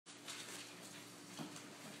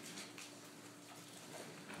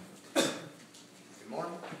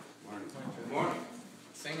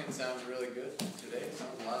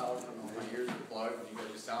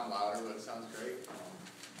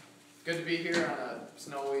Good to be here on a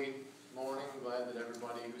snowy morning. Glad that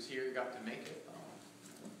everybody who's here got to make it.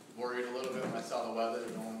 Worried a little bit when I saw the weather,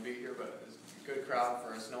 didn't want to be here, but it's a good crowd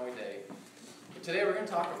for a snowy day. But today we're going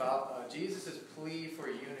to talk about Jesus' plea for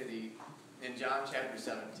unity in John chapter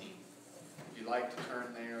 17. If you'd like to turn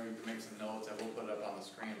there, you can make some notes. I will put it up on the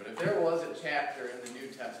screen. But if there was a chapter in the New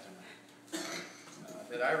Testament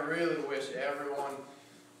that I really wish everyone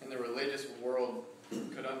in the religious world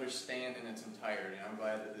could understand in its entirety, and I'm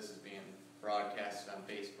glad that this is being broadcasted on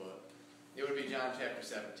Facebook, it would be John chapter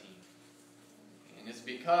 17. And it's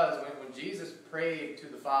because when Jesus prayed to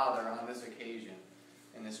the Father on this occasion,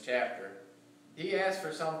 in this chapter, he asked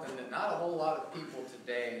for something that not a whole lot of people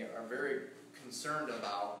today are very concerned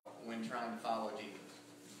about when trying to follow Jesus.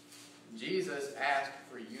 Jesus asked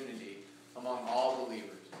for unity among all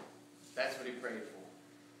believers. That's what he prayed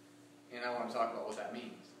for. And I want to talk about what that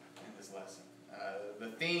means in this lesson. The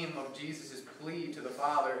theme of Jesus' plea to the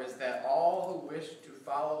Father is that all who wish to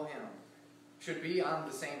follow him should be on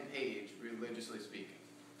the same page, religiously speaking.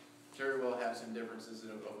 Sure, we'll have some differences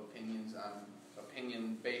of opinions on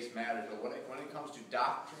opinion-based matters, but when it comes to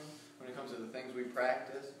doctrine, when it comes to the things we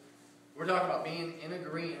practice, we're talking about being in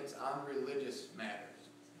agreement on religious matters.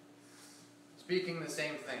 Speaking the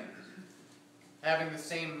same things. Having the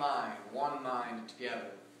same mind, one mind together.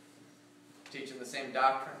 Teaching the same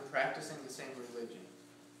doctrine, practicing the same religion.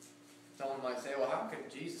 Someone might say, well, how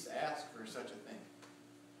could Jesus ask for such a thing?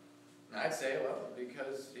 And I'd say, well,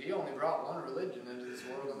 because he only brought one religion into this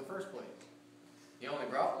world in the first place. He only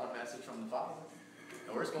brought one message from the Father.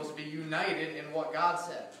 And we're supposed to be united in what God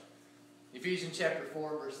said. Ephesians chapter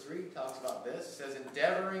 4, verse 3 talks about this. It says,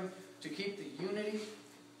 endeavoring to keep the unity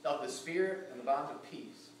of the Spirit and the bond of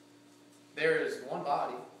peace. There is one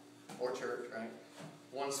body, or church, right?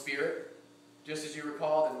 One Spirit, just as you were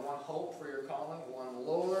called in one hope for your calling, one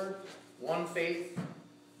Lord, one faith,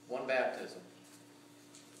 one baptism.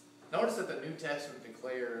 Notice that the New Testament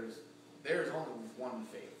declares there is only one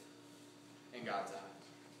faith in God's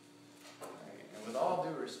eyes. Right? And with all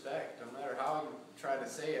due respect, no matter how you try to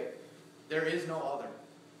say it, there is no other.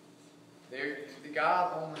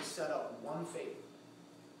 God only set up one faith.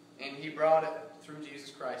 And he brought it through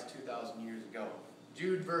Jesus Christ 2,000 years ago.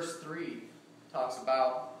 Jude verse 3 talks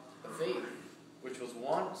about the faith which was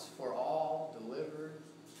once for all delivered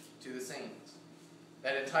to the saints.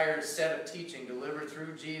 That entire set of teaching delivered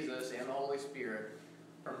through Jesus and the Holy Spirit.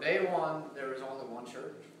 From day one, there was only one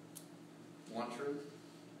church, one truth,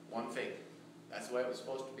 one faith. That's the way it was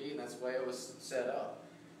supposed to be, and that's the way it was set up.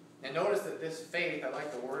 And notice that this faith, I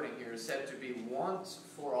like the wording here, is said to be once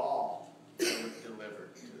for all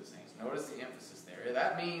delivered to the saints. Notice the emphasis there.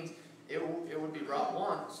 That means it would be brought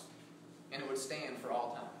once, and it would stand for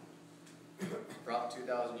all time. Brought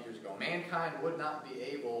 2,000 years ago. Mankind would not be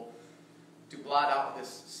able to blot out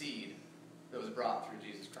this seed that was brought through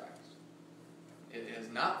Jesus Christ. It has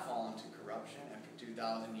not fallen to corruption after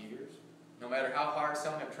 2,000 years. No matter how hard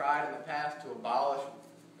some have tried in the past to abolish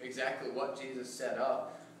exactly what Jesus set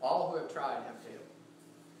up, all who have tried have failed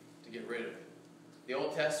to get rid of it. The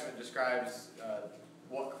Old Testament describes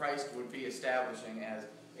what Christ would be establishing as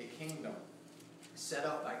a kingdom set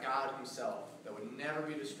up by God himself that would never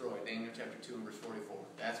be destroyed. Daniel chapter 2 and verse 44.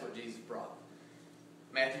 That's what Jesus brought.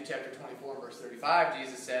 Matthew chapter 24 and verse 35,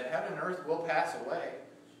 Jesus said, heaven and earth will pass away,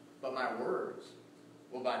 but my words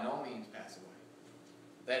will by no means pass away.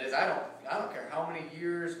 That is, I don't care how many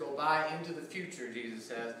years go by into the future, Jesus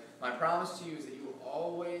says, my promise to you is that you will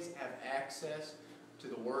always have access to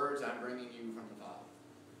the words I'm bringing you from the Father.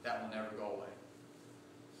 That will never go away.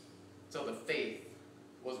 So the faith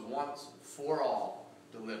was once for all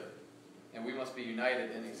delivered. And we must be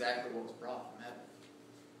united in exactly what was brought from heaven.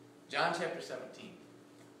 John chapter 17.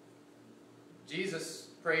 Jesus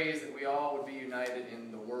prays that we all would be united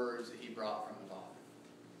in the words that he brought from the Father.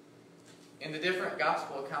 In the different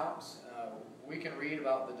gospel accounts, we can read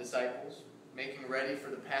about the disciples making ready for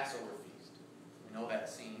the Passover feast. We know that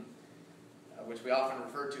scene, which we often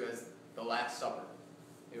refer to as the Last Supper.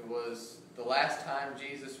 It was the last time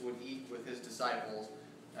Jesus would eat with his disciples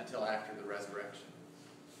until after the resurrection.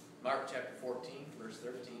 Mark chapter 14, verse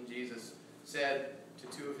 13, Jesus said to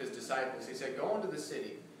two of his disciples, he said, go into the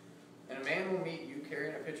city, and a man will meet you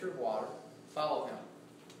carrying a pitcher of water. Follow him.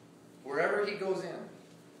 Wherever he goes in,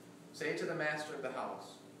 say to the master of the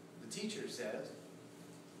house, the teacher says,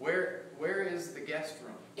 where is the guest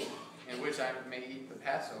room in which I may eat the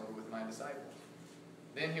Passover with my disciples?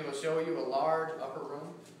 Then he will show you a large upper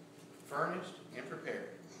room, furnished and prepared.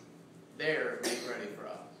 There make ready for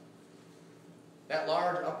us. That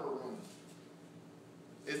large upper room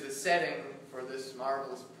is the setting for this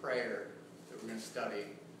marvelous prayer that we're going to study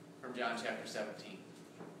from John chapter 17.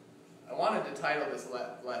 wanted to title this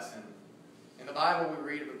lesson, in the Bible we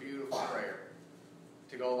read of a beautiful prayer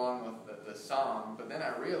to go along with the song, but then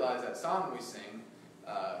I realized that song we sing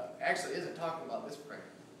actually isn't talking about this prayer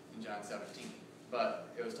in John 17, but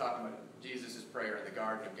it was talking about Jesus' prayer in the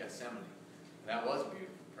Garden of Gethsemane. And that was a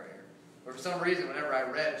beautiful prayer. But for some reason, whenever I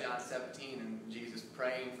read John 17 and Jesus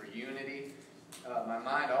praying for unity, my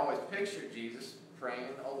mind always pictured Jesus praying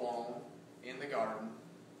alone in the garden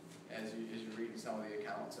as you're reading some of the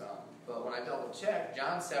accounts. But when I double-checked,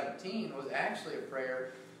 John 17 was actually a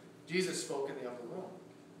prayer Jesus spoke in the upper room.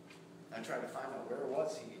 I tried to find out where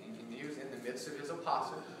was he, and he was in the midst of his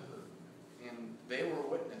apostles, and they were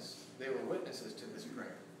witnesses to this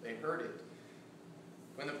prayer. They heard it.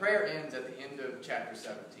 When the prayer ends at the end of chapter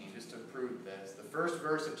 17, just to prove this, the first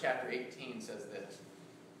verse of chapter 18 says this.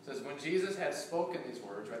 It says, when Jesus had spoken these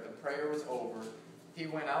words, right, the prayer was over, he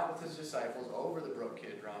went out with his disciples over the brook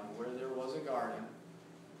Kidron, where there was a garden,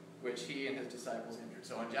 which he and his disciples entered.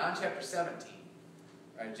 So in John chapter 17,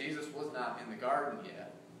 right, Jesus was not in the garden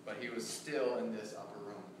yet, but he was still in this upper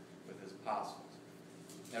room with his apostles.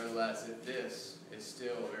 Nevertheless, this is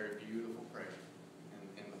still a very beautiful prayer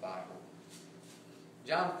in the Bible.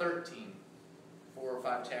 John 13, 4 or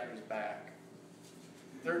 5 chapters back,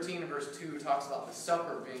 13 and verse 2 talks about the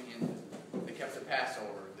supper being ended. They kept the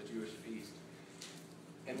Passover, the Jewish feast.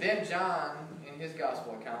 And then John, in his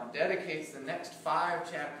gospel account, dedicates the next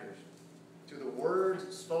 5 chapters to the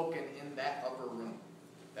words spoken in that upper room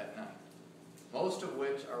that night. Most of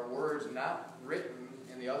which are words not written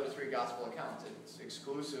in the other 3 gospel accounts. It's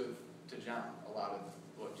exclusive to John, a lot of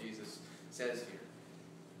what Jesus says here.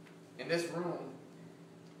 In this room,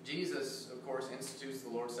 Jesus, of course, institutes the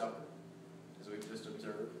Lord's Supper, as we've just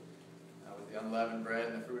observed, with the unleavened bread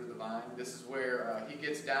and the fruit of the vine. This is where he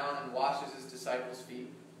gets down and washes his disciples' feet.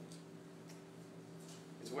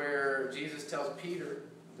 It's where Jesus tells Peter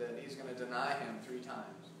that he's going to deny him 3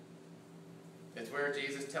 times. It's where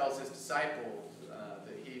Jesus tells his disciples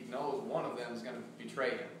that he knows one of them is going to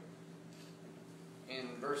betray him. In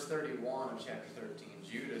verse 31 of chapter 13,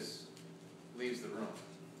 Judas leaves the room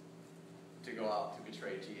to go out to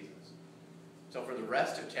betray Jesus. So for the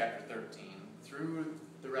rest of chapter 13, through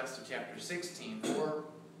the rest of chapter 16, 4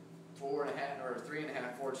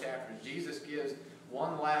 chapters, Jesus gives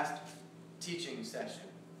one last teaching session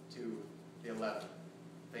to the 11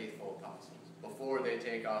 faithful apostles before they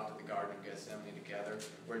take off to the Garden of Gethsemane together,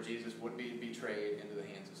 where Jesus would be betrayed into the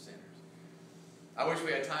hands of sinners. I wish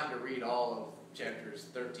we had time to read all of chapters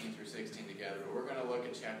 13 through 16 together, but we're going to look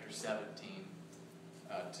at chapter 17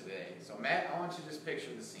 today. So Matt, I want you to just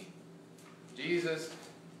picture the scene. Jesus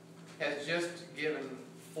has just given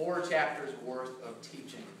 4 chapters worth of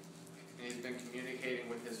teaching, and he's been communicating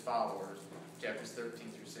with his followers, chapters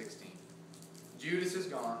 13 through 16. Judas is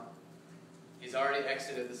gone. He's already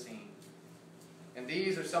exited the scene. And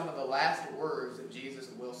these are some of the last words that Jesus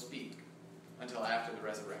will speak until after the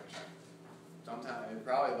resurrection.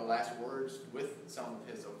 Probably the last words with some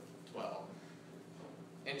of his 12.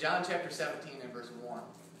 In John chapter 17 and verse 1,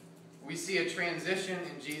 we see a transition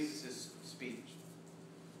in Jesus' speech.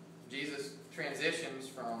 Jesus transitions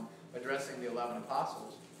from addressing the 11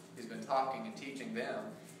 apostles. He's been talking and teaching them.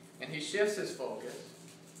 And he shifts his focus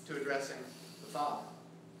to addressing the Father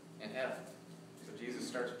in heaven. So Jesus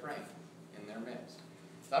starts praying in their midst.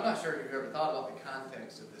 So I'm not sure if you've ever thought about the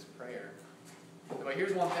context of this prayer. But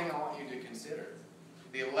here's one thing I want you to consider.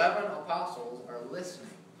 The 11 apostles are listening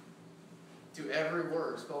to every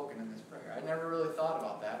word spoken in this prayer. I never really thought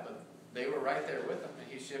about that, but they were right there with him,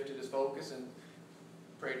 and he shifted his focus and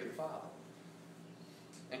prayed to the Father.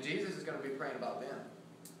 And Jesus is going to be praying about them.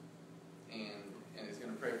 And he's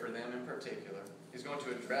going to pray for them in particular. He's going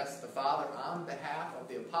to address the Father on behalf of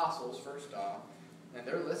the apostles, first off, and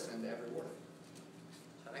they're listening to every word.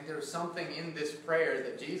 I think there was something in this prayer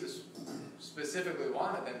that Jesus specifically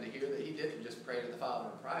wanted them to hear, that he didn't just pray to the Father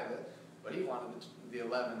in private, but he wanted the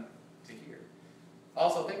 11 to hear.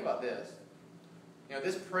 Also, think about this. You know,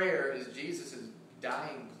 this prayer is Jesus'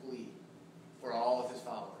 dying plea for all of his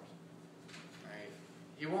followers. Right?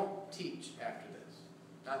 He won't teach after this,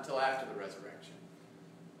 not until after the resurrection.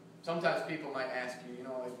 Sometimes people might ask you,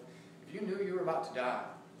 if you knew you were about to die,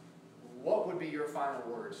 what would be your final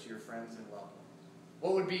words to your friends and loved ones?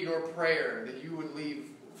 What would be your prayer that you would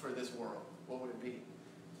leave for this world? What would it be?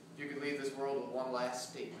 If you could leave this world with one last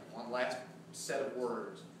statement, one last set of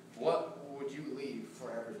words, what would you leave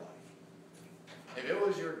for everybody? If it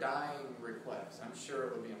was your dying request, I'm sure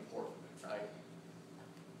it would be important, right?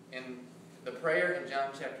 And the prayer in John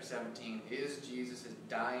chapter 17 is Jesus'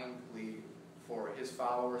 dying plea for his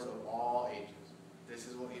followers of all ages. This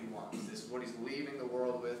is what he wants. This is what he's leaving the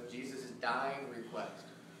world with. Jesus' dying request.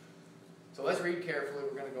 let's read carefully.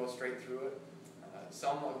 We're going to go straight through it.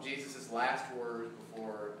 Some of Jesus' last words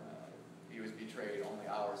before he was betrayed only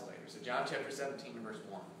hours later. So John chapter 17, verse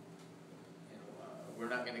 1. And, we're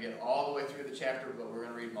not going to get all the way through the chapter, but we're going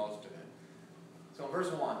to read most of it. So in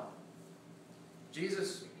verse 1,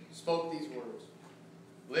 Jesus spoke these words,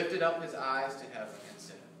 lifted up his eyes to heaven, and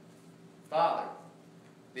said, Father,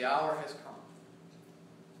 the hour has come.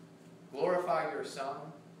 Glorify your Son,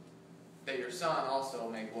 that your Son also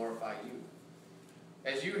may glorify you.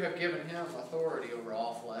 As you have given him authority over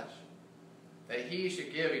all flesh, that he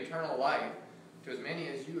should give eternal life to as many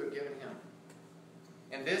as you have given him.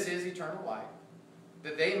 And this is eternal life,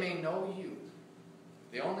 that they may know you,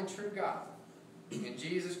 the only true God, and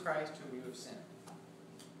Jesus Christ whom you have sent.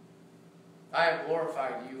 I have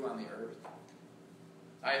glorified you on the earth.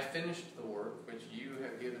 I have finished the work which you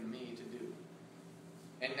have given me to do.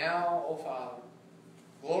 And now, O Father,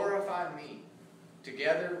 glorify me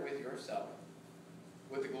together with yourself,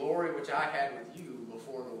 with the glory which I had with you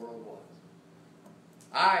before the world was.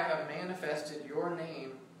 I have manifested your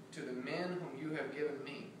name to the men whom you have given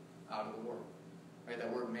me out of the world. Right,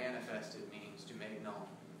 that word manifested means to make known.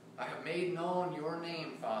 I have made known your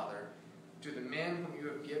name, Father, to the men whom you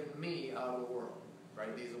have given me out of the world.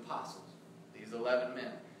 Right, these apostles, these 11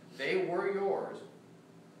 men. They were yours.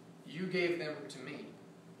 You gave them to me,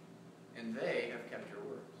 and they have kept your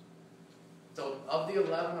words. So of the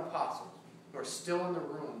 11 apostles who are still in the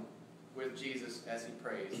room with Jesus as he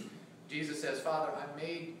prays, Jesus says, Father, I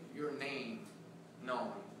made your name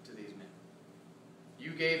known to these men.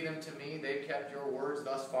 You gave them to me. They've kept your words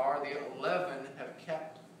thus far. The 11 have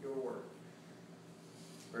kept your word.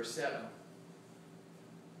 Verse 7.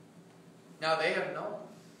 Now they have known,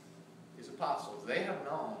 these apostles, they have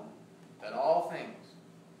known that all things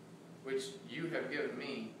which you have given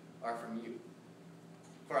me are from you.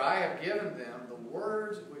 For I have given them the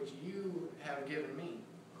words which you have given me,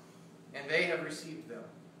 and they have received them,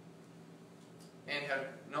 and have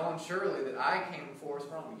known surely that I came forth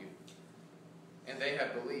from you, and they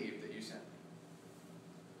have believed that you sent me.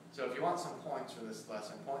 So if you want some points for this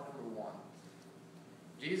lesson, point number 1.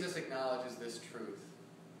 Jesus acknowledges this truth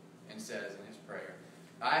and says in his prayer,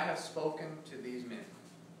 I have spoken to these men,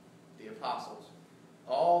 the apostles,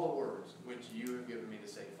 all the words which you have given me to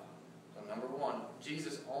say, Father. So number 1,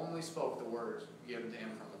 Jesus only spoke the words given to him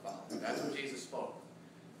from the Father. That's what Jesus spoke.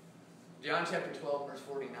 John chapter 12, verse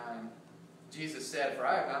 49, Jesus said, For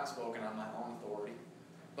I have not spoken on my own authority,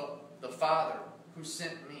 but the Father who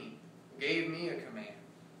sent me gave me a command,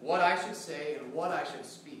 what I should say and what I should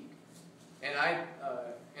speak. And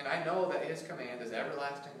I know that his command is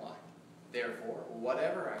everlasting life. Therefore,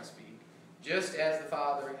 whatever I speak, just as the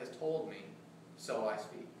Father has told me, so I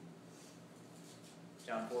speak.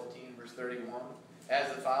 John 14, verse 31,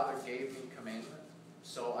 As the Father gave me commandment,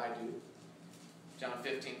 so I do. John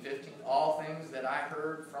 15:15, All things that I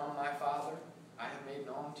heard from my Father, I have made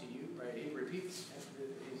known to you. Right? He repeats,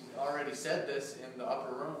 he's already said this in the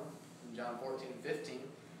upper room, in John 14:15,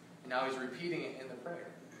 and now he's repeating it in the prayer.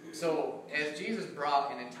 So, as Jesus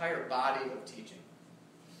brought an entire body of teaching,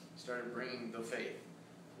 he started bringing the faith,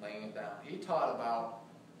 laying it down. He taught about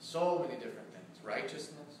so many different things.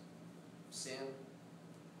 Righteousness, sin,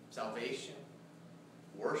 salvation,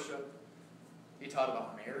 worship. He taught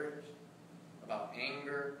about marriage, about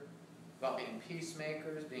anger, about being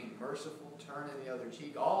peacemakers, being merciful, turning the other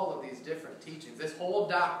cheek. All of these different teachings. This whole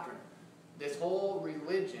doctrine, this whole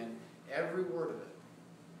religion, every word of it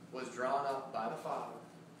was drawn up by the Father.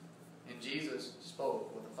 And Jesus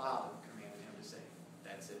spoke what the Father commanded him to say.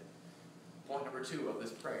 That's it. Point number 2 of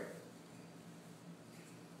this prayer.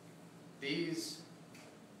 That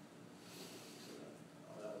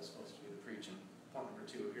was supposed to be the preaching. Point number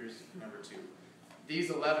 2. Here's number 2. These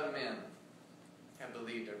 11 men have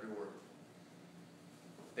believed every word.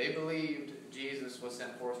 They believed Jesus was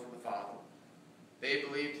sent forth from the Father. They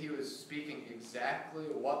believed he was speaking exactly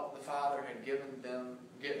what the Father had given him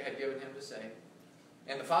to say.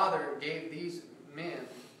 And the Father gave these men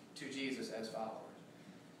to Jesus as followers.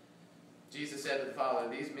 Jesus said to the Father,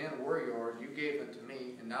 These men were yours, you gave them to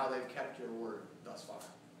me, and now they've kept your word thus far.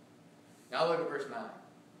 Now look at verse 9.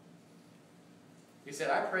 He said,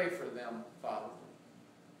 I pray for them, Father.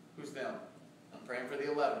 Who's them? I'm praying for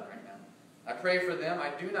the 11 right now. I pray for them. I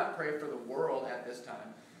do not pray for the world at this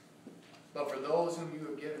time, but for those whom you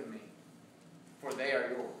have given me, for they are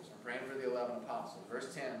yours. I'm praying for the 11 apostles.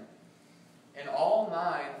 Verse 10, And all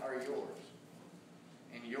mine are yours,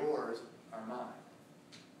 and yours are mine,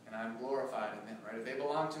 and I am glorified in them. Right? If they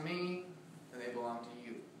belong to me, then they belong to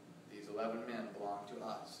you. These 11 men belong to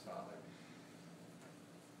us, Father.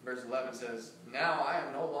 Verse 11 says, Now I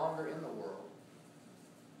am no longer in the world,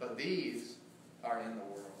 but these are in the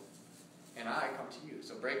world, and I come to you.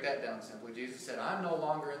 So break that down simply. Jesus said, I'm no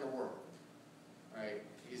longer in the world. Right?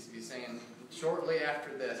 He's saying, shortly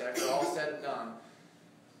after this, after all said and done,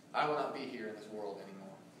 I will not be here in this world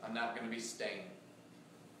anymore. I'm not going to be staying.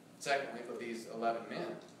 Secondly, but these 11 men,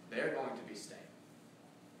 they're going to be staying.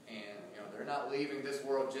 And, they're not leaving this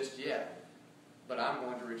world just yet. But I'm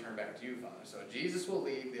going to return back to you, Father. So Jesus will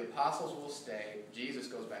leave, the apostles will stay, Jesus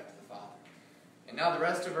goes back to the Father. And now the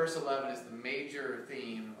rest of verse 11 is the major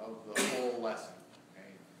theme of the whole lesson. Okay?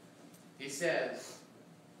 He says,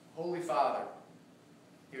 Holy Father,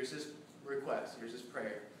 here's his request, here's his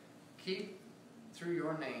prayer. Keep through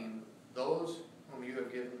your name those whom you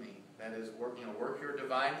have given me. That is, work your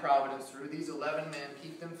divine providence through these 11 men,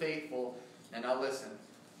 keep them faithful, and now listen,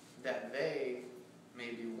 that they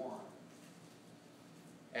may be one,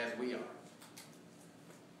 as we are.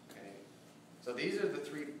 Okay? So these are the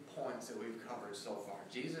 3 points that we've covered so far.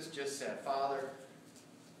 Jesus just said, Father,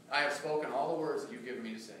 I have spoken all the words that you've given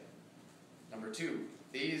me to say. Number 2,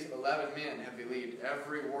 these 11 men have believed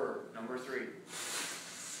every word. Number 3,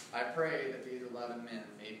 I pray that these 11 men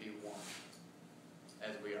may be one,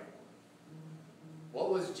 as we are one.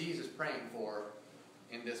 What was Jesus praying for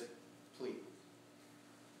in this plea?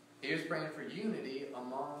 He was praying for unity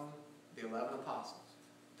among the 11 apostles.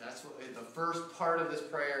 That's what the first part of this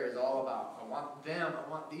prayer is all about. I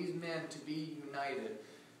want these men to be united.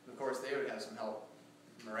 And of course, they would have some help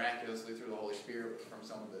miraculously through the Holy Spirit from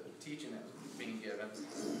some of the teaching that was being given.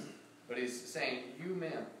 But he's saying, you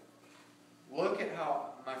men, look at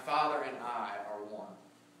how my Father and I are one.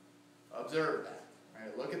 Observe that.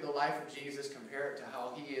 Right? Look at the life of Jesus, compare it to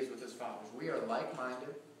how he is with his fathers. We are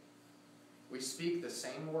like-minded. We speak the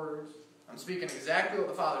same words. I'm speaking exactly what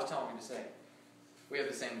the Father's telling me to say. We have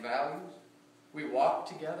the same values. We walk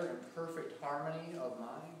together in perfect harmony of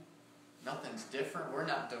mind. Nothing's different. We're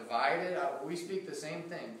not divided. We speak the same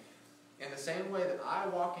thing. In the same way that I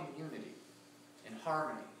walk in unity, in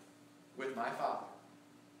harmony with my Father,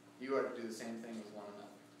 you are to do the same thing with one another.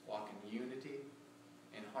 Walk in unity,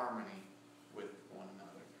 in harmony with one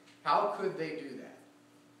another. How could they do that?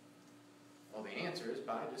 Well, the answer is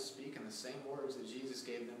by just speaking the same words that Jesus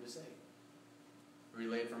gave them to say.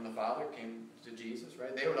 Relayed from the Father, came to Jesus,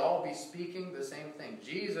 right? They would all be speaking the same thing.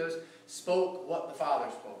 Jesus spoke what the Father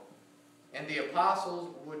spoke. And the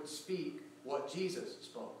apostles would speak what Jesus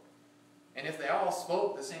spoke. And if they all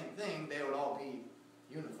spoke the same thing, they would all be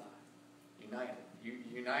unified,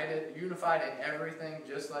 unified in everything,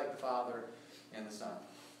 just like the Father and the Son.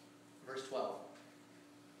 Verse 12.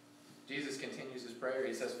 Jesus continues his prayer.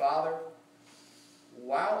 He says, Father,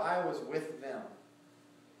 while I was with them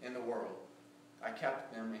in the world, I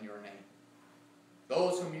kept them in your name.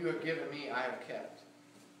 Those whom you have given me, I have kept.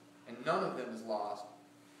 And none of them is lost,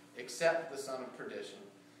 except the son of perdition,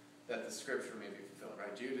 that the scripture may be fulfilled.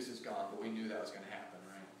 Right? Judas is gone, but we knew that was going to happen,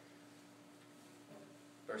 right?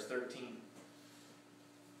 Verse 13.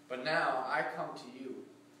 But now I come to you,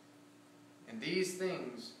 and these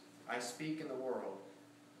things I speak in the world,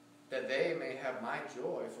 that they may have my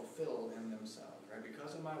joy fulfilled in themselves. Right?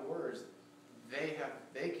 Because of my words, they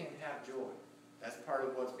can have joy. That's part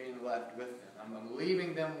of what's being left with them. I'm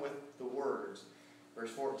leaving them with the words. Verse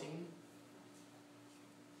 14.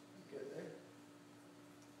 Get there.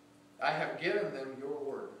 I have given them your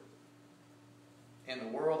word, and the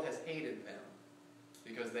world has hated them,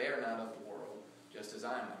 because they are not of the world, just as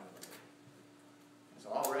I am not of the world. And so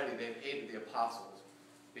already they've hated the apostles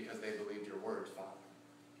because they believed your words, Father.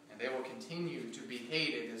 And they will continue to be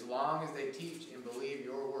hated as long as they teach and believe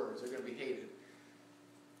your words. They're going to be hated.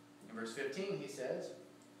 In verse 15 he says,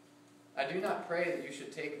 I do not pray that you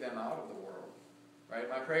should take them out of the world. Right?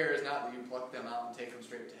 My prayer is not that you pluck them out and take them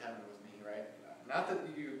straight to heaven with me. Right? Not that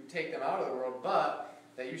you take them out of the world, but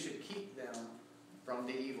that you should keep them from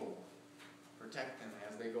the evil one. Protect them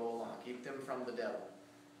as they go along. Keep them from the devil.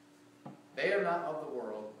 They are not of the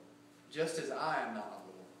world, just as I am not of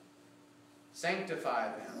the world. Sanctify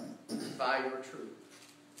them by your truth.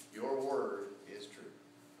 Your word is truth.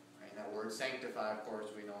 Right? That word sanctify, of course,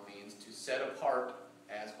 we know means to set apart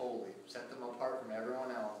as holy. Set them apart from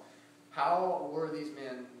everyone else. How were these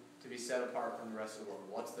men to be set apart from the rest of the world?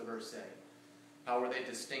 What's the verse say? How were they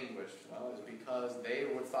distinguished? Well, it was because they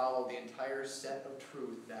would follow the entire set of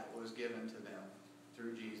truth that was given to them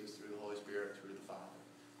through Jesus, through the Holy Spirit, through the Father.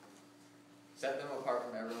 Set them apart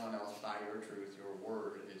from everyone else by your truth. Your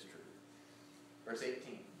word is truth. Verse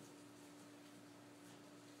 18.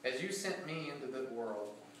 As you sent me into the world,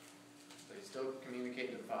 so he's still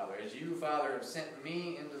communicating to the Father. As you, Father, have sent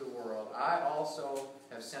me into the world, I also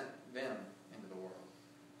have sent them into the world.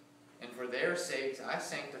 And for their sakes I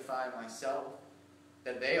sanctify myself,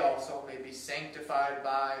 that they also may be sanctified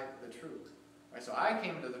by the truth. Right, so I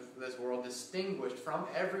came to this world distinguished from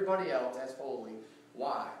everybody else as holy.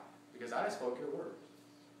 Why? Because I spoke your words.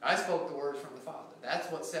 I spoke the words from the Father. That's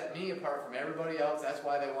what set me apart from everybody else. That's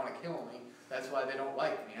why they want to kill me. That's why they don't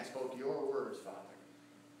like me. I spoke your words, Father.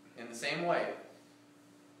 In the same way,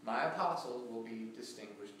 my apostles will be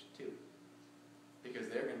distinguished too. Because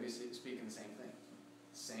they're going to be speaking the same thing.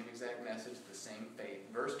 Same exact message, the same faith.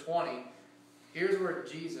 Verse 20, here's where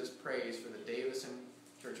Jesus prays for the Davison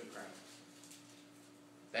Church of Christ.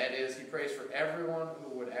 That is, he prays for everyone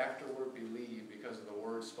who would afterward believe because of the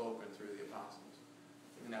words spoken through the apostles.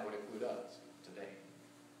 And that would include us today.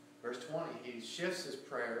 Verse 20, he shifts his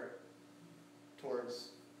prayer towards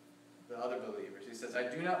the other believers. He says, I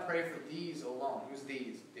do not pray for these alone. Who's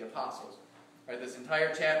these? The apostles. Right, this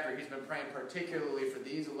entire chapter, he's been praying particularly for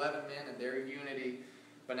these 11 men and their unity.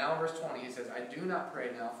 But now in verse 20, he says, I do not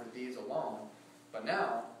pray now for these alone, but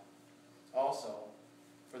now also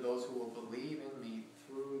for those who will believe in me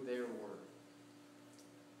through their word.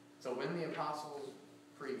 So when the apostles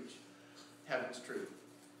preach heaven's truth,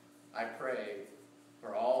 I pray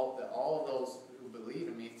for all of those who believe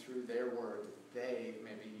in me through their word, that they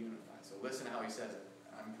may be unified. So listen to how he says it.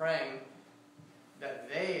 I'm praying that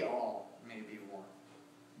they all may be one.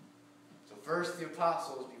 So first the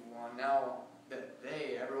apostles be one. Now that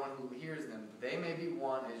they, everyone who hears them, they may be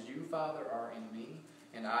one as you, Father, are in me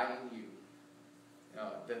and I in you.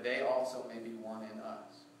 That they also may be one in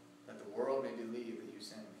us. That the world may believe that you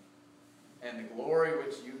sent me. And the glory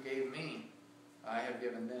which you gave me, I have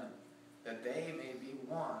given them. That they may be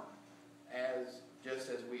one, just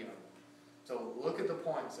as we are. So look at the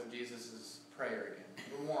points of Jesus' prayer again.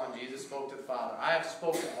 Number one, Jesus spoke to the Father. I have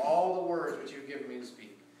spoken all the words which you have given me to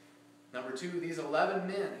speak. Number two, these 11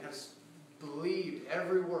 men have believed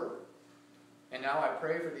every word. And now I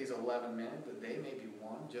pray for these 11 men that they may be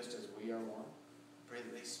one, just as we are one. I pray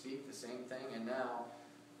that they speak the same thing. And now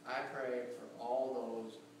I pray for all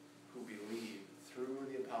those who believe through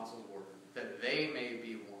the apostles' word, that they may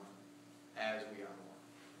be one, as we are one.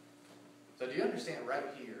 So do you understand right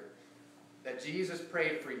here that Jesus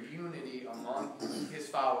prayed for unity among his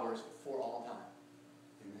followers for all time?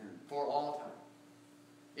 Amen. For all time.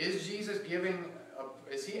 Is Jesus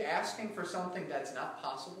is he asking for something that's not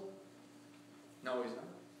possible? No, he's not.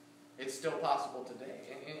 It's still possible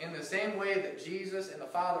today. In the same way that Jesus and the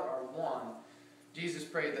Father are one, Jesus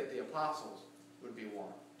prayed that the apostles would be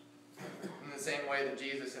one. In the same way that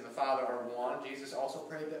Jesus and the Father are one, Jesus also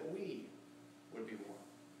prayed that we would be one.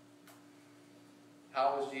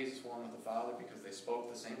 How was Jesus one with the Father? Because they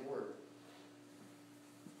spoke the same word.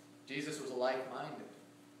 Jesus was like-minded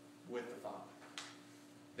with the Father.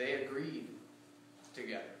 They agreed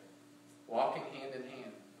together, walking hand in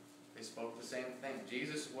hand. They spoke the same thing.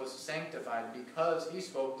 Jesus was sanctified because he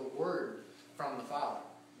spoke the word from the Father.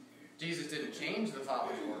 Jesus didn't change the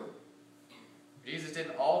Father's word. Jesus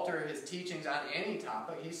didn't alter his teachings on any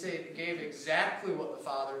topic. He gave exactly what the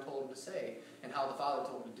Father told him to say and how the Father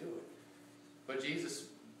told him to do it. But Jesus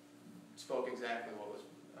spoke exactly what was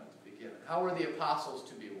to be given. How were the apostles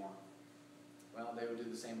to be one? Well, they would do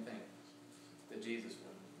the same thing that Jesus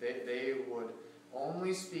would. They would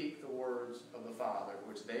only speak the words of the Father,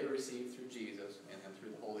 which they received through Jesus and then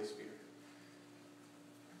through the Holy Spirit.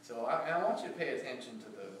 So I want you to pay attention to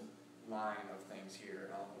the line of things here.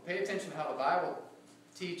 Pay attention to how the Bible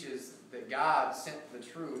teaches that God sent the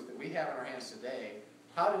truth that we have in our hands today.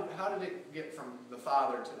 How did it get from the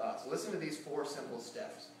Father to us? Listen to these 4 simple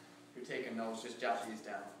steps. If you're taking notes, just jot these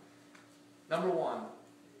down. Number 1,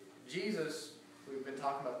 Jesus, we've been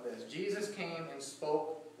talking about this. Jesus came and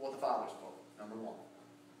spoke what the Father spoke. Number 1.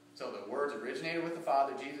 So the words originated with the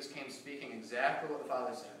Father. Jesus came speaking exactly what the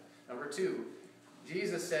Father said. Number 2,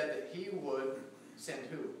 Jesus said that he would send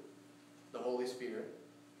who? The Holy Spirit,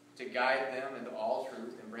 to guide them into all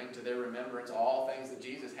truth and bring to their remembrance all things that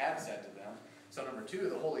Jesus had said to them. So number 2,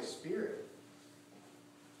 the Holy Spirit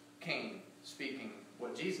came speaking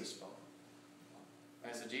what Jesus spoke.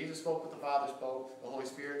 And so Jesus spoke what the Father spoke. The Holy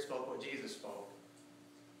Spirit spoke what Jesus spoke.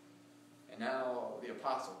 And now the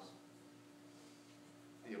apostles.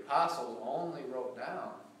 The apostles only wrote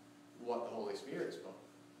down what the Holy Spirit spoke.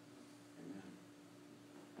 Amen.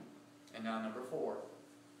 And now number 4,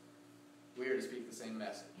 we are to speak the same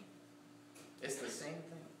message. It's the same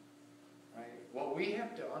thing. Right? What we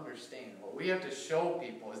have to understand, what we have to show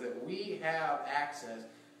people is that we have access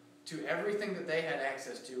to everything that they had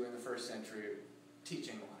access to in the first century,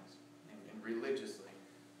 teaching-wise and religiously.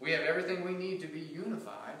 We have everything we need to be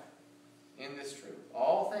unified in this truth.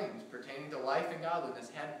 All things pertaining to life and godliness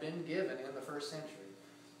had been given in the first century.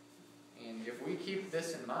 And if we keep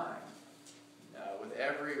this in mind, with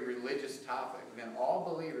every religious topic, then all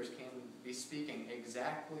believers can be speaking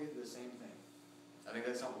exactly the same thing. I think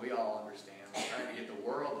that's something we all understand. We're trying to get the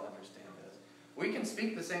world to understand this. We can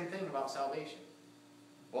speak the same thing about salvation.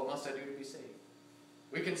 What must I do to be saved?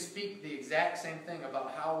 We can speak the exact same thing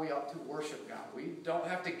about how we ought to worship God. We don't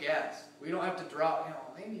have to guess. We don't have to draw,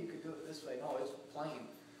 maybe you could do it this way. No, it's plain.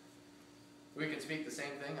 We can speak the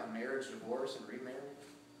same thing on marriage, divorce, and remarriage.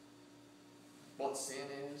 What sin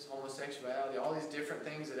is, homosexuality, all these different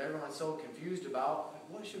things that everyone's so confused about.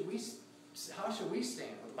 How should we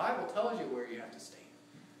stand? Well, the Bible tells you where you have to stand.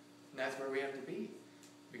 And that's where we have to be.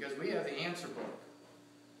 Because we have the answer book.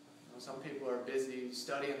 Some people are busy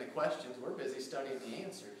studying the questions. We're busy studying the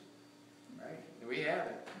answers. Right? And we have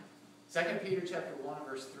it. 2 Peter chapter 1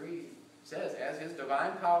 verse 3 says, as His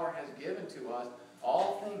divine power has given to us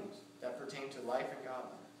all things that pertain to life and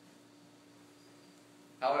godliness.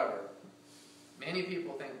 However, many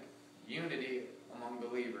people think unity among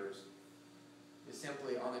believers is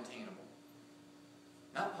simply unattainable.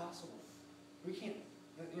 Not possible. We can't,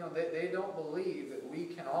 they don't believe that we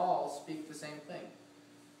can all speak the same thing.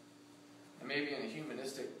 And maybe in a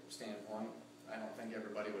humanistic standpoint, I don't think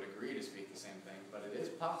everybody would agree to speak the same thing, but it is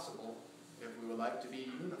possible if we would like to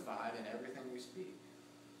be unified in everything we speak.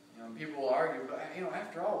 People will argue, but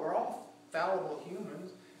after all, we're all fallible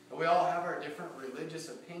humans, and we all have our different religious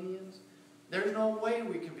opinions. There's no way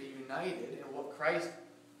we can be united in what Christ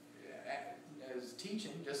is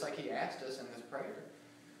teaching, just like He asked us in this prayer.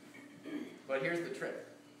 But here's the trick.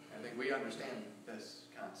 I think we understand this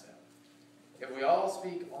concept. If we all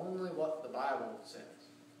speak only what the Bible says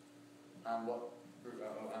on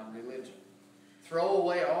religion, throw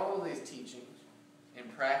away all of these teachings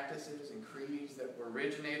and practices and creeds that were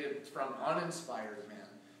originated from uninspired men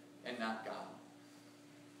and not God,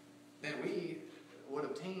 then we would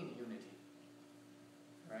obtain unity,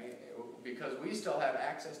 right? Because we still have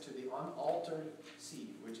access to the unaltered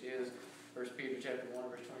seed, which is 1 Peter chapter 1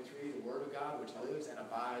 verse 23, the Word of God which lives and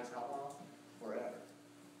abides how long? Forever.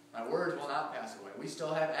 My words will not pass away. We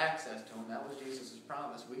still have access to them. That was Jesus'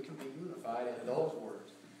 promise. We can be unified in those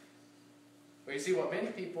words. But you see, what many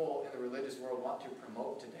people in the religious world want to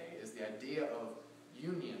promote today is the idea of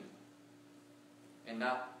union and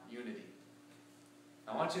not unity.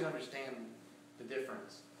 I want you to understand the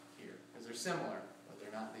difference here, because they're similar, but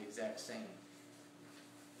they're not the exact same.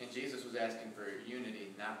 And Jesus was asking for unity,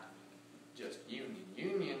 not just union.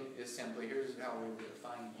 Union is simply, here's how we would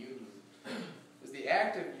define union, is the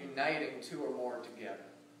act of uniting two or more together,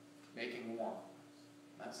 making one.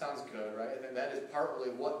 That sounds good, right? I think that is partly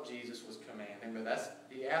what Jesus was commanding, but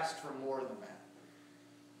He asked for more than that.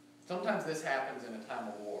 Sometimes this happens in a time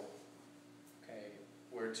of war, okay,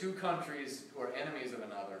 where two countries who are enemies of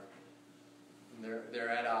another, and they're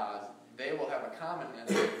at odds, they will have a common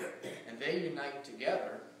enemy, and they unite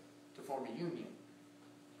together to form a union.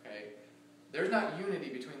 Okay? There's not unity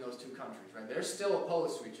between those two countries, right? They're still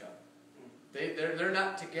opposed to each other. They're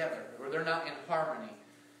not together, or they're not in harmony,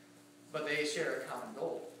 but they share a common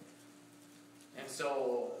goal. And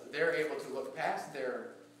so they're able to look past their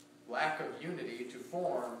lack of unity to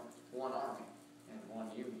form one army and one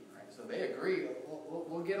union, right? So they agree,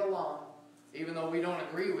 we'll get along, even though we don't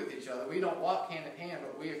agree with each other. We don't walk hand in hand,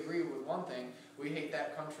 but we agree with one thing. We hate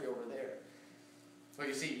that country over there. But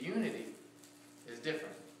you see, unity is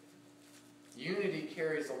different. Unity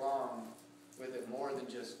carries along with it more than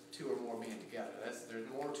just two or more being together. There's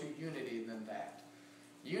more to unity than that.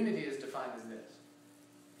 Unity is defined as this.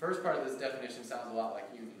 First part of this definition sounds a lot like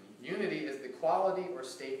unity. Unity is the quality or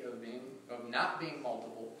state of not being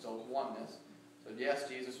multiple, so oneness. So yes,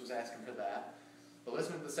 Jesus was asking for that. But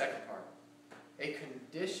listen to the second part. A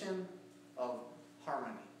condition of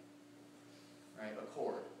harmony. Right?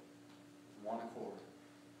 Accord. One accord.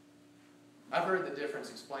 I've heard the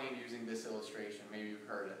difference explained using this illustration. Maybe you've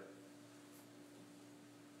heard it.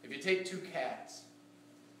 If you take two cats,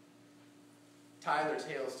 tie their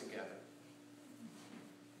tails together,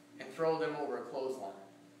 and throw them over a clothesline,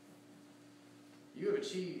 you have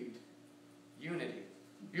achieved unity.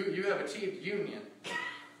 You have achieved union,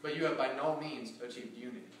 but you have by no means achieved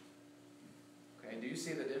unity. Okay, do you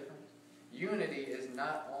see the difference? Unity is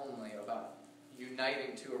not only about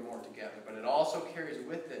uniting two or more together, but it also carries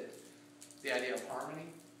with it the idea of harmony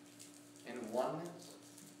and oneness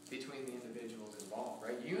between the individuals involved,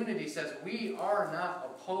 right? Unity says we are not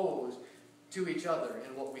opposed to each other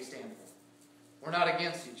in what we stand for. We're not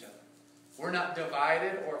against each other. We're not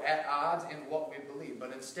divided or at odds in what we believe,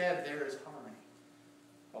 but instead there is harmony,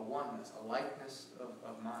 a oneness, a likeness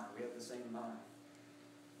of mind. We have the same mind.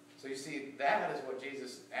 So you see, that is what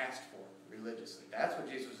Jesus asked for religiously. That's what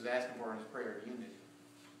Jesus was asking for in His prayer, unity.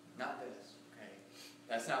 Not this, okay?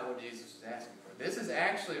 That's not what Jesus was asking for. This is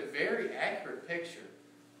actually a very accurate picture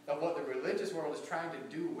of what the religious world is trying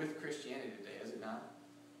to do with Christianity today, is it not?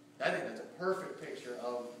 I think that's a perfect picture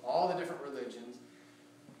of all the different religions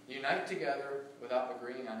unite together without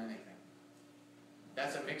agreeing on anything.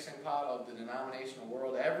 That's a mixing pot of the denominational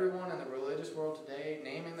world. Everyone in the religious world today,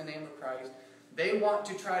 naming the name of Christ, they want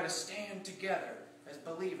to try to stand together as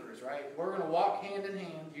believers, right? We're going to walk hand in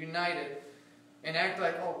hand, united, and act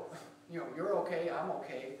like, oh, you're okay, I'm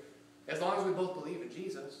okay. As long as we both believe in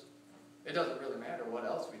Jesus, it doesn't really matter what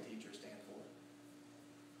else we teach or stand for.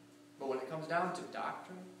 But when it comes down to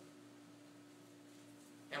doctrine,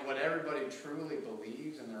 and what everybody truly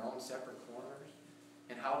believes in their own separate corners,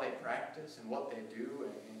 and how they practice and what they do,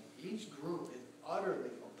 and each group is utterly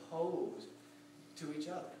opposed to each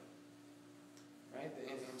other. Right?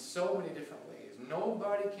 In so many different ways.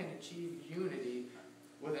 Nobody can achieve unity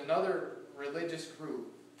with another religious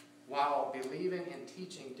group while believing and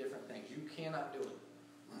teaching different things. You cannot do it.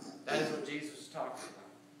 That is what Jesus was talking about.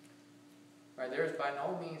 Right? There is by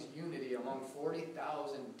no means unity among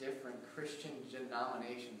 40,000 different Christian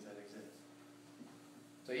denominations that exist.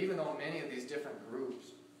 So even though many of these different groups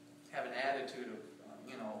have an attitude of,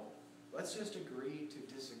 let's just agree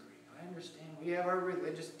to disagree. I understand we have our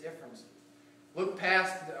religious differences. Look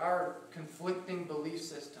past our conflicting belief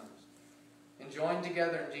systems and join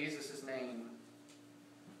together in Jesus' name.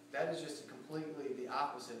 That is just completely the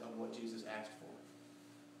opposite of what Jesus asked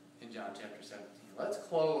for in John chapter 17. Let's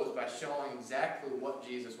close by showing exactly what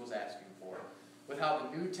Jesus was asking for with how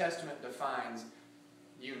the New Testament defines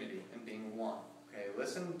unity and being one. Okay,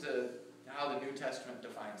 listen to how the New Testament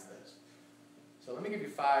defines this. So let me give you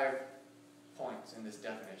 5 points in this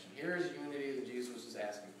definition. Here is unity that Jesus was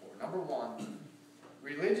asking for. Number 1,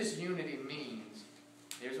 religious unity means,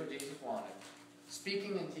 here's what Jesus wanted,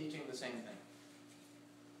 speaking and teaching the same thing.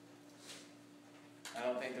 I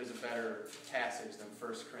don't think there's a better passage than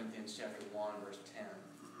 1 Corinthians chapter 1, verse 10.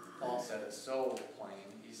 Paul said it so plain.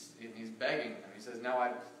 He's begging them. He says, now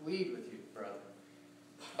I plead with you, brethren,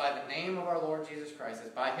 by the name of our Lord Jesus Christ,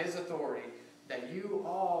 as by His authority, that you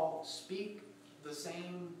all speak the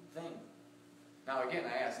same thing. Now again,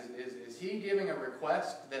 I ask, is He giving a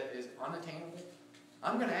request that is unattainable?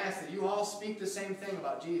 I'm going to ask that you all speak the same thing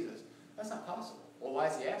about Jesus. That's not possible. Well, why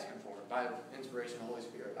is He asking for it? By inspiration of the Holy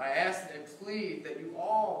Spirit. I ask and plead that you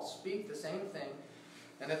all speak the same thing,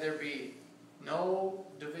 and that there be no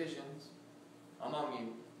divisions among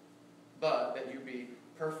you, but that you be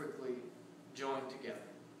perfectly joined together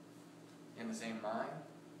in the same mind,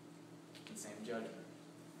 and same judgment.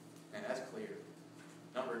 And that's clear.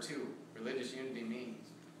 Number 2, religious unity means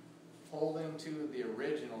holding to the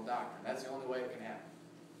original doctrine. That's the only way it can happen.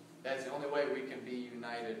 That's the only way we can be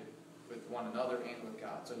united with one another and with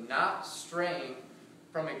God. So not straying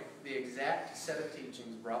from the exact set of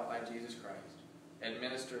teachings brought by Jesus Christ,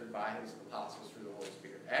 administered by His apostles through the Holy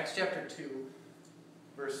Spirit. Acts chapter 2,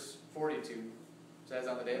 verse 42 says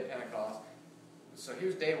on the day of Pentecost, so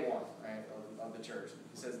here's day 1, right, of the church.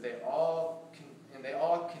 It says they all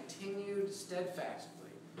continued steadfastly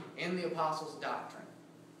in the apostles' doctrine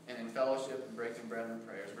and in fellowship and breaking bread and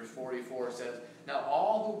prayers. Verse 44 says, now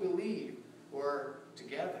all who believed were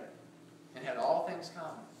together and had all things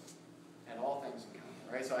common. Had all things in common.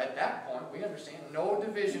 Right? So at that point, we understand no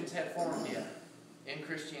divisions had formed yet in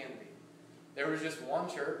Christianity. There was just one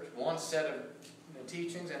church, one set of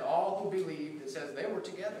teachings, and all who believed, it says they were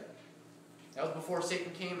together. That was before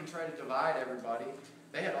Satan came and tried to divide everybody.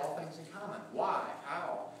 They had all things in common. Why?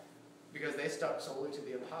 How? Because they stuck solely to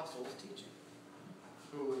the apostles' teaching,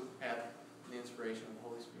 who had the inspiration of the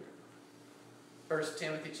Holy Spirit. 1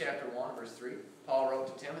 Timothy chapter 1, verse 3, Paul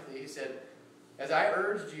wrote to Timothy, he said, as I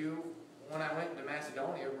urged you when I went to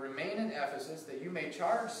Macedonia, remain in Ephesus, that you may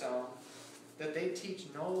charge some that they teach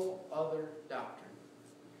no other doctrine.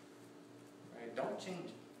 Right? Don't change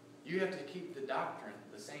it. You have to keep the doctrine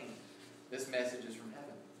the same. This message is from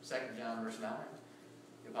heaven. 2 John verse 9.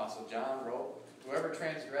 The Apostle John wrote, whoever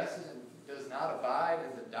transgresses and does not abide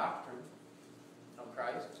in the doctrine of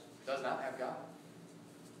Christ does not have God.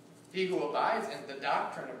 He who abides in the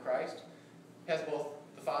doctrine of Christ has both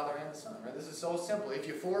the Father and the Son. Right? This is so simple. If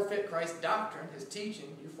you forfeit Christ's doctrine, His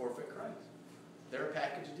teaching, you forfeit Christ. They're a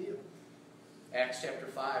package deal. Acts chapter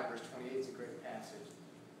 5, verse 28 is a great passage.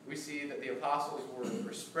 We see that the apostles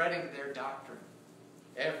were spreading their doctrine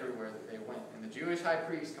everywhere that they went. And the Jewish high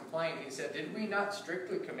priest complained. He said, did we not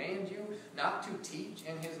strictly command you not to teach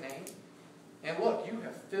in His name? And look, you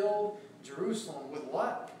have filled Jerusalem with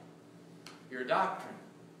what? Your doctrine,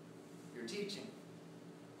 your teaching,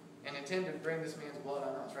 and intend to bring this man's blood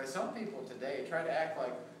on us. Right? Some people today try to act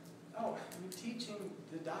like, oh, teaching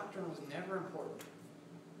the doctrine was never important.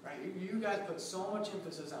 Right? You guys put so much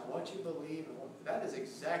emphasis on what you believe, and that is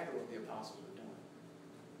exactly what the apostles were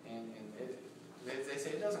doing. They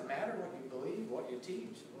say it doesn't matter what you believe, what you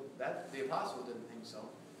teach. Well, the apostles didn't think so.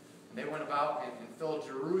 And they went about and filled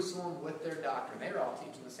Jerusalem with their doctrine. They were all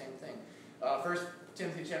teaching the same thing. 1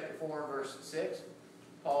 Timothy chapter 4, verse 6,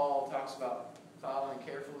 Paul talks about following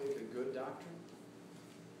carefully the good doctrine.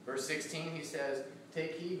 Verse 16, he says,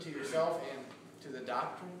 take heed to yourself and to the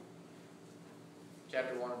doctrine.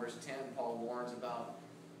 Chapter 1, verse 10, Paul warns about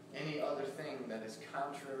any other thing that is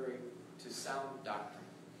contrary to sound doctrine.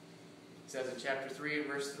 He says in chapter 3 and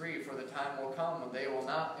verse 3, for the time will come when they will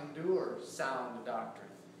not endure sound doctrine.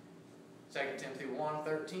 2 Timothy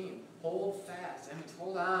 1:13, hold fast and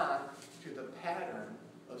hold on to the pattern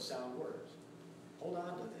of sound words. Hold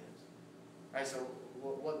on to this. All right, so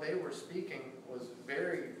what they were speaking was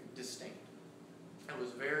very distinct. It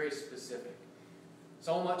was very specific.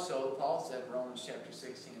 So much so that Paul said in Romans chapter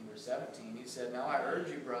 16, verse 17, he said, now I urge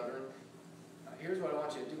you, brethren, here's what I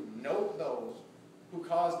want you to do. Note those who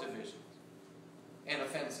cause divisions and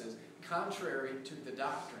offenses contrary to the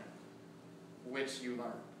doctrine which you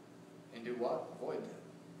learned. And do what? Avoid them.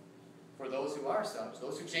 For those who are such,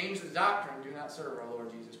 those who change the doctrine, do not serve our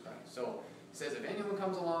Lord Jesus Christ. So he says, if anyone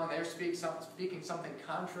comes along and they're speaking something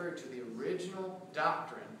contrary to the original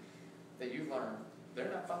doctrine that you learned, they're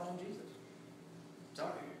not following Jesus.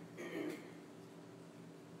 Sorry.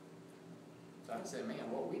 So I'd say,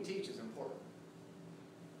 man, what we teach is important.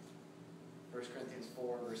 1 Corinthians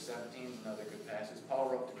 4, verse 17 is another good passage. Paul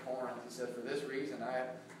wrote to Corinth. He said, for this reason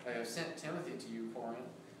I have sent Timothy to you, Corinth,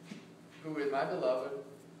 who is my beloved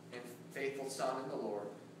and faithful son in the Lord,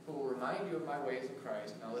 who will remind you of my ways in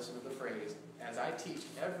Christ. Now listen to the phrase, as I teach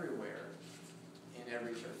everywhere in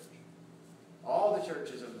every church. All the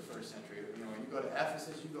churches of the first century, you go to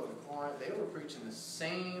Ephesus, you go to Corinth, they were preaching the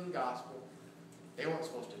same gospel. They weren't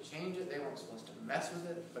supposed to change it, they weren't supposed to mess with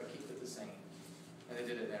it, but keep it the same. And they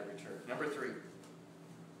did it in every church. Number 3.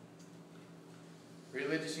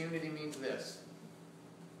 Religious unity means this.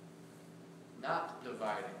 Not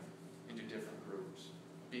dividing into different groups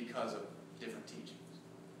because of different teachings.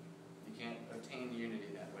 You can't obtain unity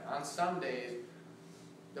that way. On Sundays,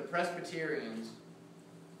 the Presbyterians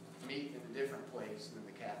meet in a different place than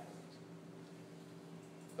the Catholics.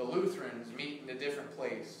 The Lutherans meet in a different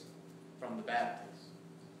place from the Baptists.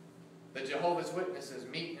 The Jehovah's Witnesses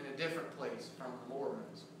meet in a different place from the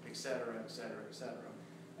Mormons, etc., etc., etc.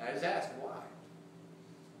 And I just ask, why?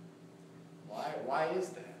 Why is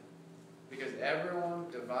that? Because everyone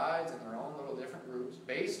divides in their own little different groups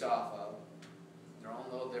based off of their own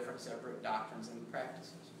little different separate doctrines and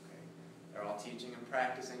practices. Okay? They're all teaching and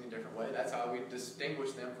practicing a different way. That's how we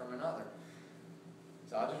distinguish them from another.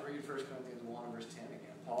 So I'll just read 1 Corinthians 1 verse 10 again.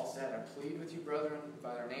 Paul said, I plead with you, brethren,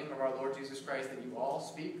 by the name of our Lord Jesus Christ, that you all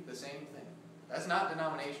speak the same thing. That's not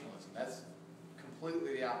denominationalism. That's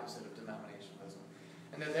completely the opposite of denominationalism.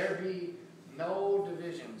 And that there be no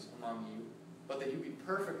divisions among you, but that you be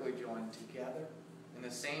perfectly joined together in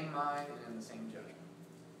the same mind and in the same judgment.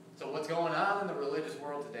 So what's going on in the religious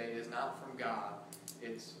world today is not from God,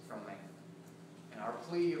 it's from man. And our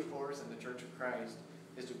plea, of course, in the Church of Christ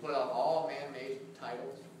is to put off all man-made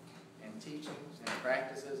titles and teachings and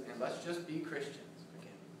practices, and let's just be Christians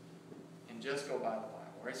again. And just go by the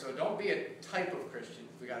Bible. Right? So don't be a type of Christian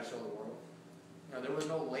we got to show the world. There was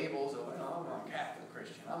no labels of, I'm a Catholic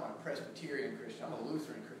Christian, I'm a Presbyterian Christian, I'm a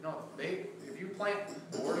Lutheran Christian. No, if you plant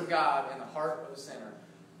the Word of God in the heart of a sinner,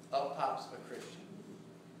 up pops a Christian,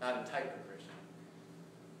 not a type of Christian.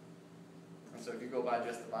 And so if you go by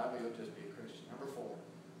just the Bible, you'll just be a Christian. Number 4.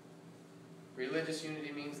 Religious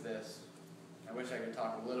unity means this. I wish I could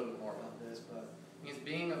talk a little bit more about this, but it means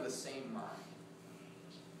being of the same mind.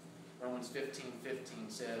 Romans 15:15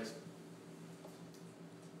 says,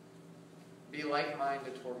 be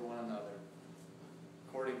like-minded toward one another,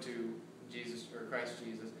 according to Jesus or Christ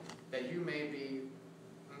Jesus, that you may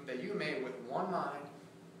with one mind,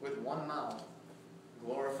 with one mouth,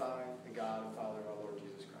 glorify the God and Father of our Lord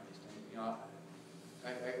Jesus Christ.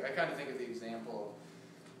 And I kind of think of the example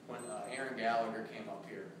of when Aaron Gallagher came up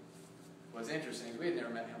here. What's interesting is we had never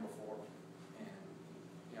met him before,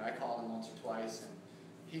 and I called him once or twice, and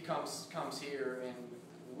he comes here, and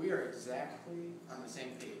we are exactly on the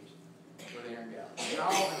same page with Aaron Gallagher.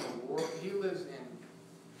 How in the world, he lives in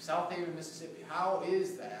South Haven, Mississippi. How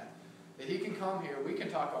is that he can come here, we can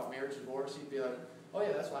talk about marriage and divorce, he'd be like, oh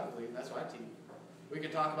yeah, that's what I believe, that's what I teach. We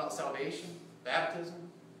can talk about salvation, baptism,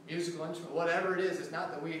 musical instrument, whatever it is. It's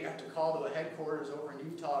not that we have to call to a headquarters over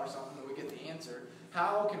in Utah or something that we get the answer.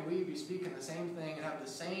 How can we be speaking the same thing and have the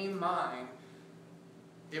same mind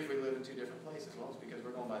if we live in two different places? Well, it's because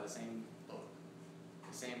we're going by the same book.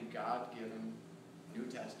 the same God-given New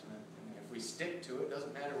Testament. And if we stick to it, it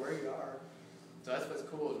doesn't matter where you are. So that's what's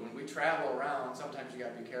cool, is when we travel around, sometimes you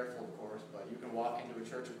got to be careful, of course, but you can walk into a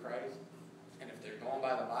Church of Christ, and if they're going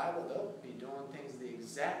by the Bible, they'll be doing things the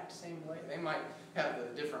exact same way. They might have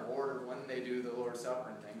a different order when they do the Lord's Supper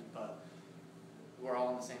and things, but we're all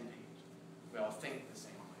on the same page. We all think the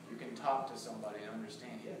same way. You can talk to somebody and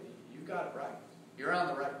understand, yeah, you got it right. You're on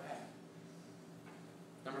the right path.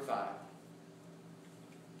 Number 5.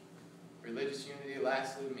 Religious unity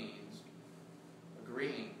lastly means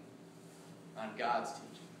agreeing on God's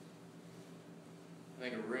teaching. I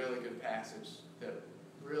think a really good passage that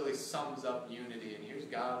really sums up unity. And here's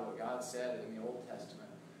what God said in the Old Testament.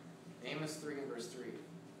 Amos 3 and verse 3.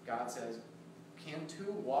 God says, "Can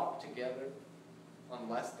two walk together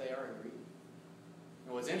unless they are agreed?"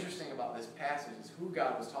 And what's interesting about this passage is who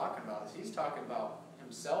God was talking about. Is He's talking about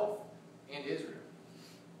Himself and Israel.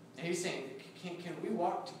 And He's saying, can we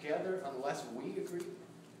walk together unless we agree?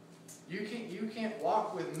 You can't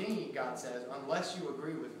walk with me, God says, unless you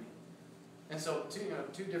agree with me. And so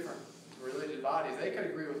two different religious bodies, they could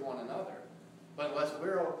agree with one another. But unless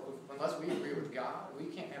we agree with God, we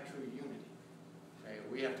can't have true unity. Okay?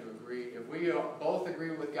 We have to agree. If we both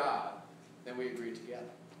agree with God, then we agree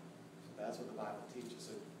together. So that's what the Bible teaches.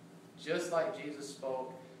 So just like Jesus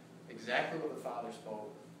spoke exactly what the Father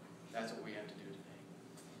spoke, that's what we have to do today.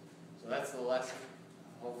 So that's the lesson.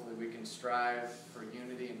 Hopefully we can strive for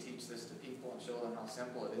unity and teach this to people and show them how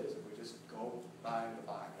simple it is if we just go by the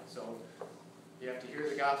Bible. So you have to hear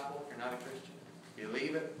the gospel if you're not a Christian.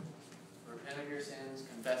 Believe it, repent of your sins,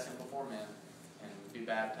 confess Him before men, and be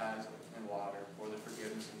baptized in water for the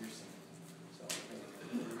forgiveness of your sins. So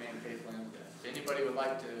remain faithful unto death. If anybody would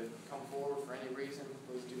like to come forward for any reason,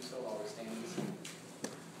 please do so. Always